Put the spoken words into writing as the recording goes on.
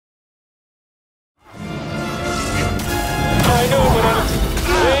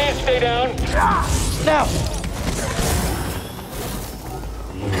Now!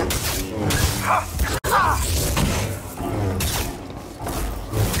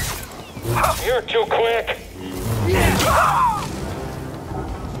 You're too quick!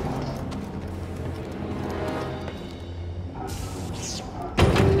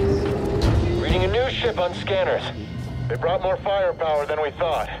 Reading a news ship on scanners. They brought more firepower than we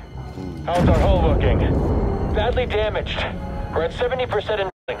thought. How's our hull looking? Badly damaged. We're at 70% in.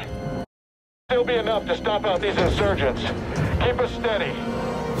 Still be enough to stop out these insurgents. Keep us steady.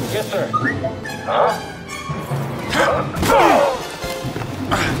 Yes, sir. Huh?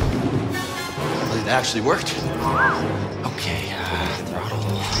 Well, it actually worked. Okay, throttle.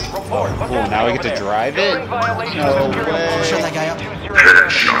 Oh, cool. Now we get to drive it? No way. Shut that guy up.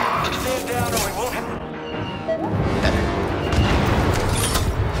 Stand down or we won't have...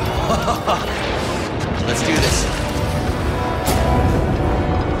 Let's do this.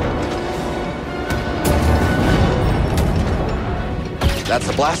 That's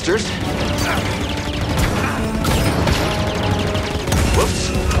the blasters. Whoops.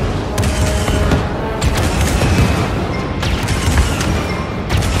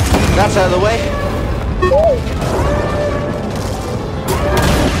 That's out of the way.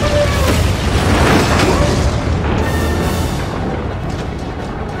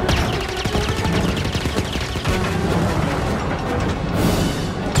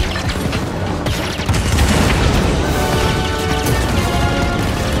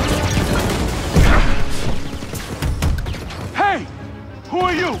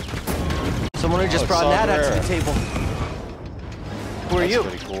 Someone who just brought Saw an ATAT Gerrera. to the table. Who are you?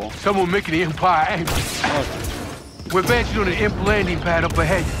 Pretty cool. Someone making the Empire angry. We're advancing on an imp landing pad up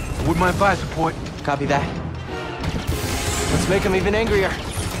ahead. With my fire support. Copy that. Let's make them even angrier.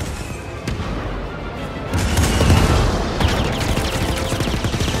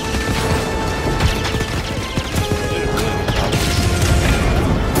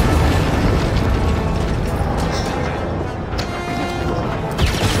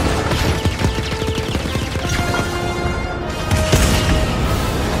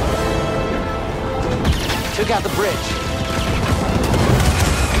 Took out the bridge.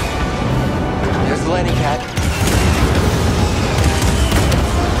 There's the landing pad.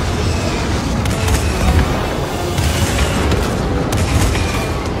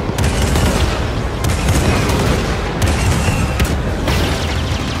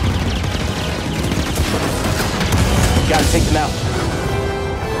 Gotta take them out.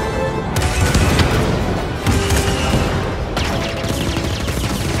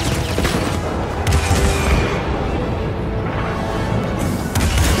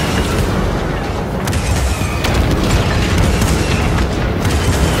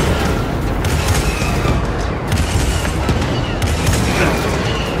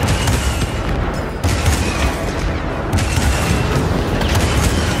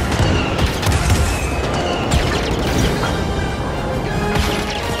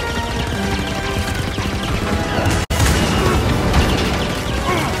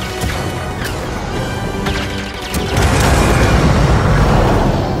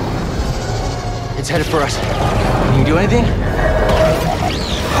 It's headed for us. Can you do anything?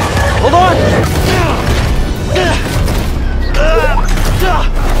 Hold on!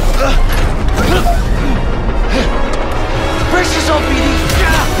 Brace yourself, BD!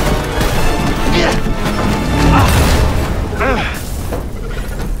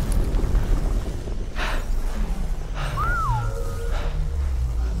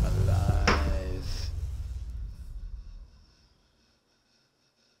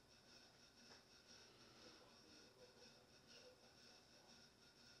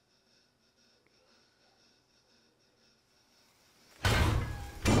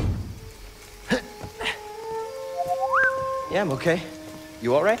 Yeah, I'm okay.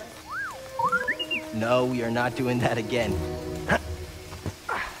 You all right? No, we are not doing that again.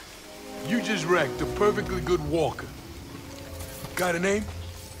 You just wrecked a perfectly good walker. Got a name?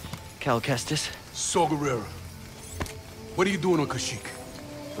 Cal Kestis, Saw Gerrera. What are you doing on Kashyyyk?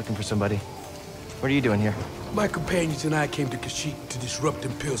 looking for somebody. What are you doing here? My companions and I came to Kashyyyk to disrupt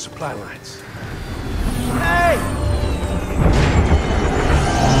Imperial supply lines. Hey!